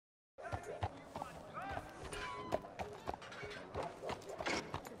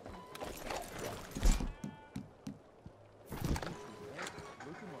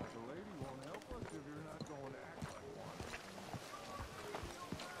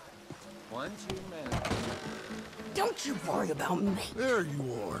One too many. Don't you worry about me. There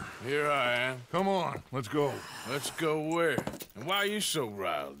you are. Here I am. Come on, let's go. Let's go where? And why are you so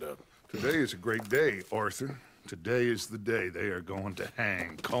riled up? Today is a great day, Arthur. Today is the day they are going to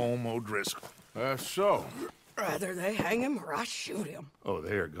hang Colm O'Driscoll. That's so. Rather they hang him or I shoot him. Oh,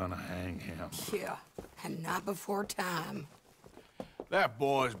 they are gonna hang him. Yeah, and not before time. That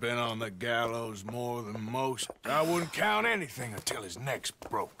boy's been on the gallows more than most. I wouldn't count anything until his neck's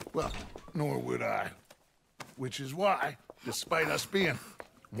broke. Well, nor would I. Which is why, despite us being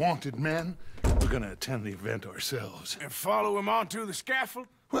wanted men, we're gonna attend the event ourselves. And follow him onto the scaffold?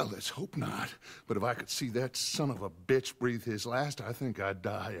 Well, let's hope not. But if I could see that son of a bitch breathe his last, I think I'd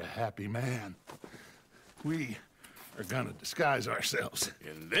die a happy man. We are gonna disguise ourselves.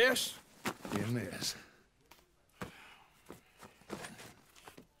 In this? In this.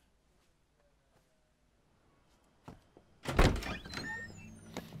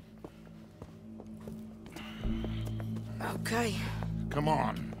 Okay. Come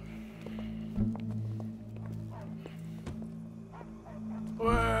on.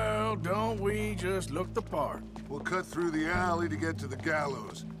 Well, don't we just look the part? We'll cut through the alley to get to the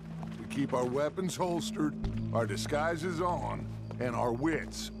gallows. We keep our weapons holstered, our disguises on, and our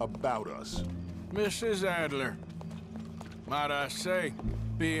wits about us. Mrs. Adler, might I say,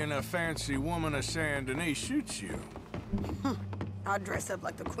 being a fancy woman of Saint Denis shoots you. I'd dress up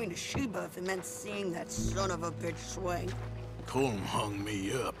like the Queen of Sheba if it meant seeing that son of a bitch swing. Colm hung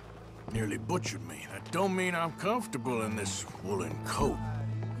me up, nearly butchered me. That don't mean I'm comfortable in this woolen coat.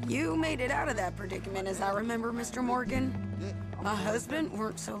 You made it out of that predicament, as I remember, Mr. Morgan. My husband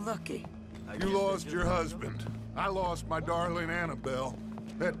weren't so lucky. You lost your husband. I lost my darling Annabelle.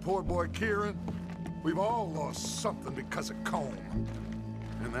 That poor boy Kieran. We've all lost something because of Colm.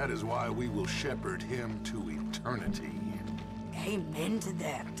 And that is why we will shepherd him to eternity. Amen to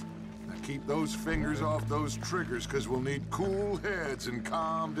that. Now keep those fingers off those triggers, because we'll need cool heads and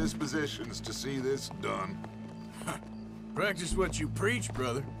calm dispositions to see this done. Practice what you preach,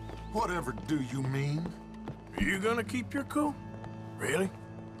 brother. Whatever do you mean? Are you gonna keep your cool? Really?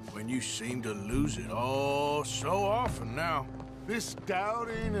 When you seem to lose it all so often now. This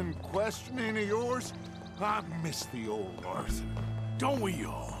doubting and questioning of yours, I miss the old Arthur. Don't we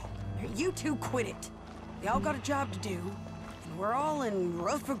all? You two quit it. We all got a job to do, and we're all in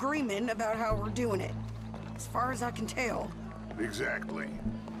rough agreement about how we're doing it. As far as I can tell. Exactly.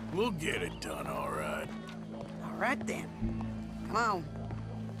 We'll get it done, all right. All right then. Come on.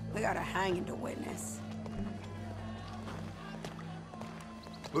 We got a hanging to witness.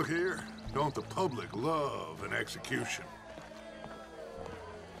 Look here, don't the public love an execution?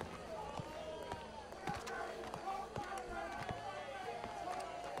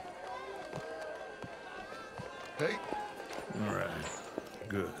 Hey. All right.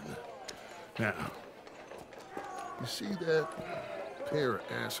 Good. Now, you see that pair of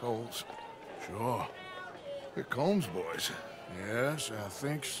assholes? Sure. They're Colm's boys. Yes, I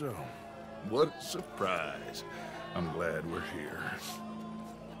think so. What a surprise. I'm glad we're here.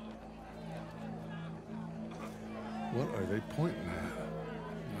 What are they pointing at?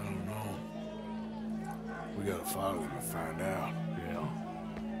 I don't know. We gotta follow them to find out. Yeah.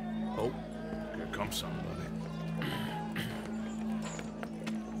 Oh, here comes somebody.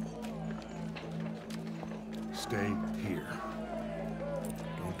 Stay here.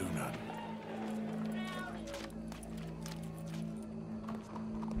 Don't do nothing.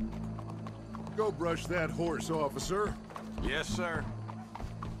 Go brush that horse, officer. Yes, sir.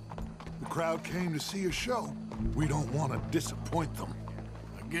 The crowd came to see a show. We don't want to disappoint them.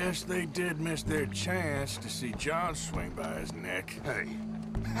 I guess they did miss their chance to see John swing by his neck.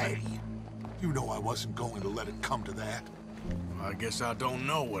 Hey, you know I wasn't going to let it come to that. I guess I don't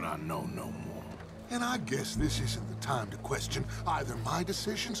know what I know no more. And I guess this isn't the time to question either my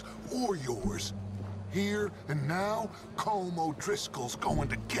decisions or yours. Here and now, Colm O'Driscoll's going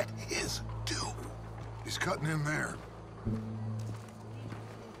to get his due. He's cutting in there.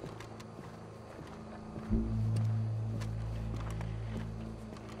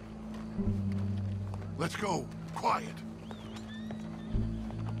 Let's go. Quiet.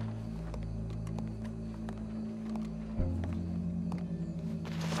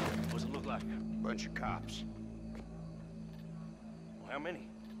 What's it look like? Bunch of cops. Well, how many?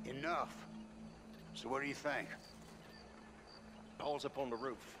 Enough. So what do you think? Paul's up on the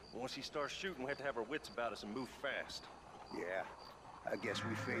roof. Once he starts shooting, we have to have our wits about us and move fast. Yeah, I guess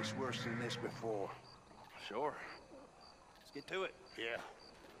we faced worse than this before. Sure. Let's get to it. Yeah.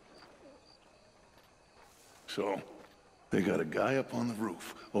 So, they got a guy up on the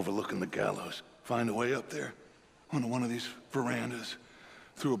roof overlooking the gallows. Find a way up there onto one of these verandas.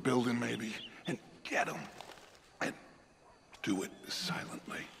 through a building maybe, and get him. And do it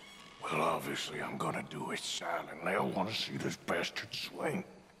silently. Well, obviously I'm gonna do it silently. I want to see this bastard swing.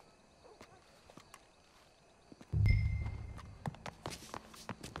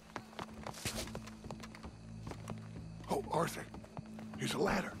 Oh, Arthur, here's a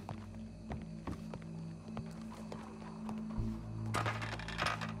ladder.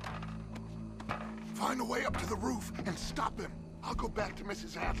 Find a way up to the roof and stop him. I'll go back to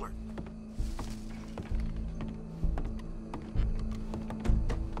Mrs. Adler.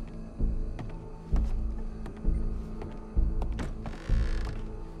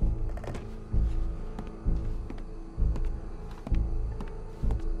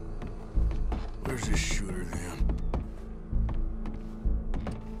 Where's this shooter then?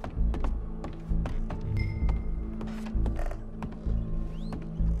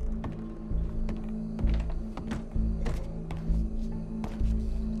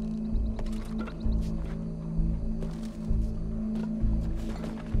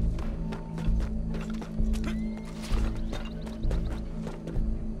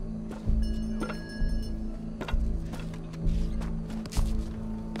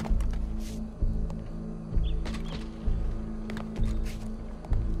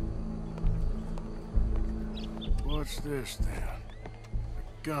 What's this then?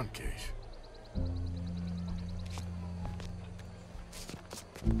 A gun case.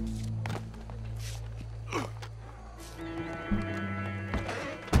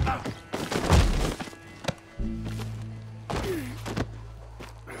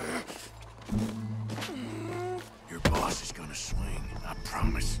 Your boss is gonna swing, I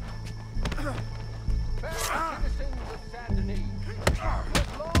promise. Citizens of Saturday, as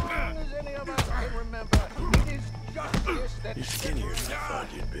long as any of us can remember, it is justice that You're skinnier than I thought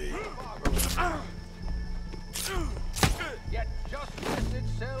you'd be. yet justice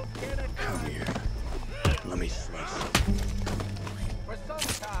itself can Come advise. here. Let me slice it. For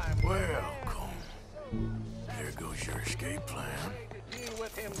some time, Well, Colm, there goes your escape plan. the way to deal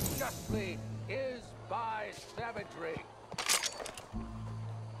with him justly is by savagery.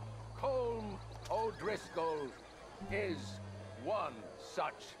 Colm O'Driscoll is one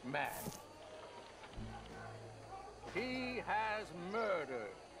such man. He has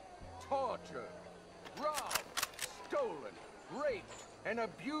murdered, tortured, robbed, stolen, raped, and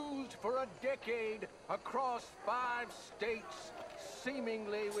abused for a decade across 5 states,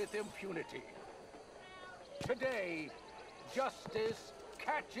 seemingly with impunity. Today, justice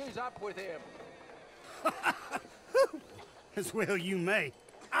catches up with him. As well you may.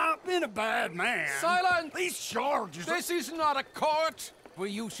 I've been a bad man. Silence! These charges This is not a court where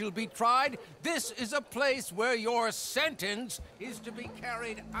you shall be tried. This is a place where your sentence is to be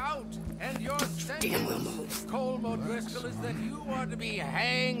carried out. And your sentence, Colm O'Driscoll, is that you are to be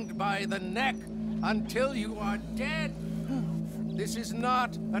hanged by the neck until you are dead. This is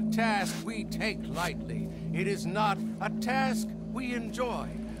not a task we take lightly. It is not a task we enjoy.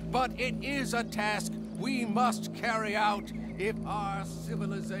 But it is a task we must carry out if our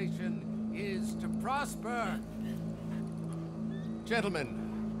civilization is to prosper. Gentlemen,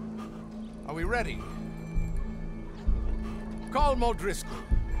 are we ready? Colm O'Driscoll,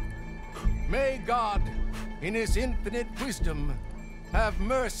 may God, in his infinite wisdom, have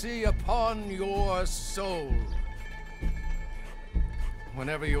mercy upon your soul.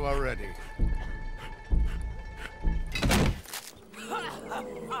 Whenever you are ready.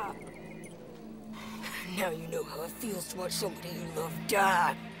 Now you know how it feels to watch somebody you love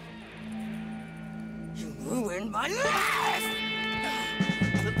die. You ruined my life!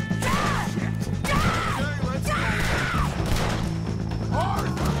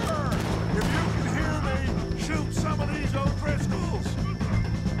 Arthur! If you can hear me, shoot some of these O'Driscolls!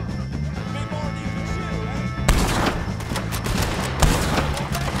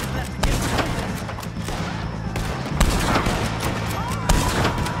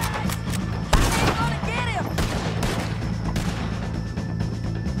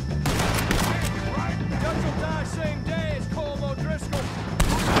 Same day as Colm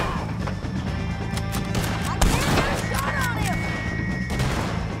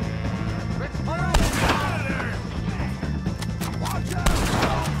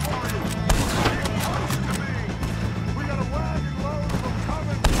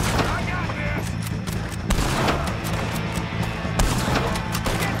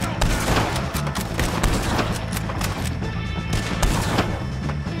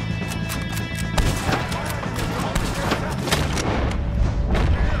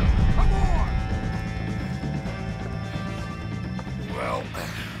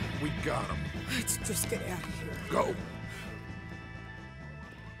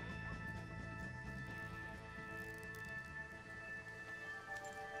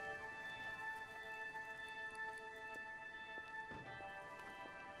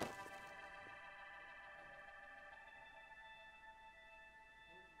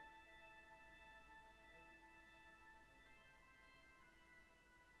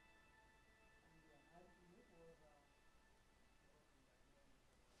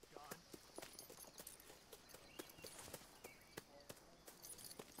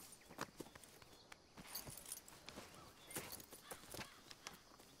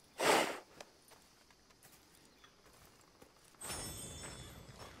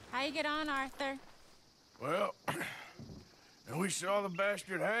How you get on, Arthur? Well, and we saw the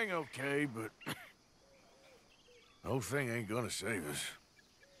bastard hang okay, but the whole thing ain't gonna save us.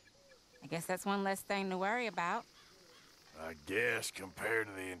 I guess that's one less thing to worry about. I guess compared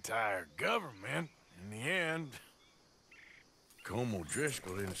to the entire government, in the end, Colm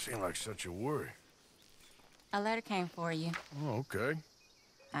O'Driscoll didn't seem like such a worry. A letter came for you. Oh, okay.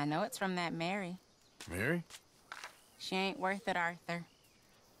 I know it's from that Mary. Mary? She ain't worth it, Arthur.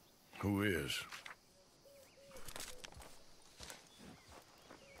 Who is?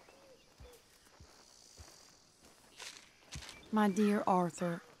 My dear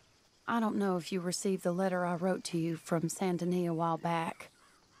Arthur, I don't know if you received the letter I wrote to you from Saint Denis a while back.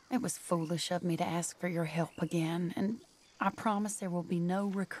 It was foolish of me to ask for your help again, and I promise there will be no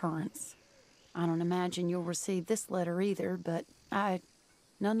recurrence. I don't imagine you'll receive this letter either, but I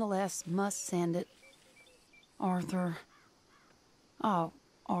nonetheless must send it. Arthur. Oh,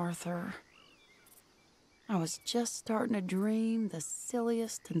 Arthur. I was just starting to dream the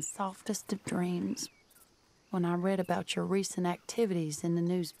silliest and softest of dreams when I read about your recent activities in the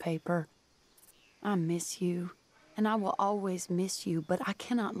newspaper. I miss you, and I will always miss you, but I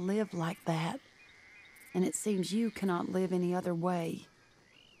cannot live like that. And it seems you cannot live any other way.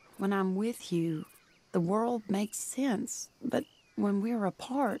 When I'm with you, the world makes sense, but when we're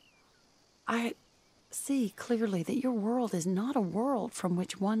apart, I see clearly that your world is not a world from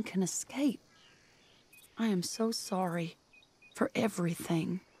which one can escape. I am so sorry for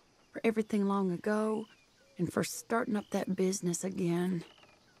everything long ago, and for starting up that business again.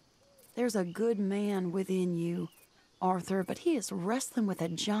 There's a good man within you, Arthur, but he is wrestling with a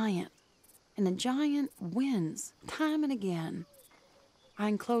giant, and the giant wins time and again. I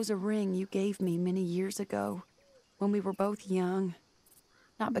enclose a ring you gave me many years ago when we were both young,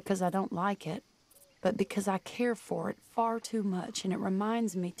 not because I don't like it, but because I care for it far too much, and it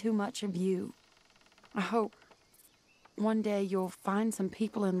reminds me too much of you. I hope one day you'll find some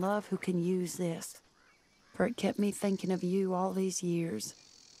people in love who can use this, for it kept me thinking of you all these years.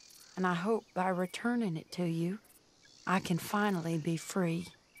 And I hope by returning it to you, I can finally be free.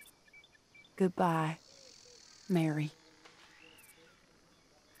 Goodbye, Mary.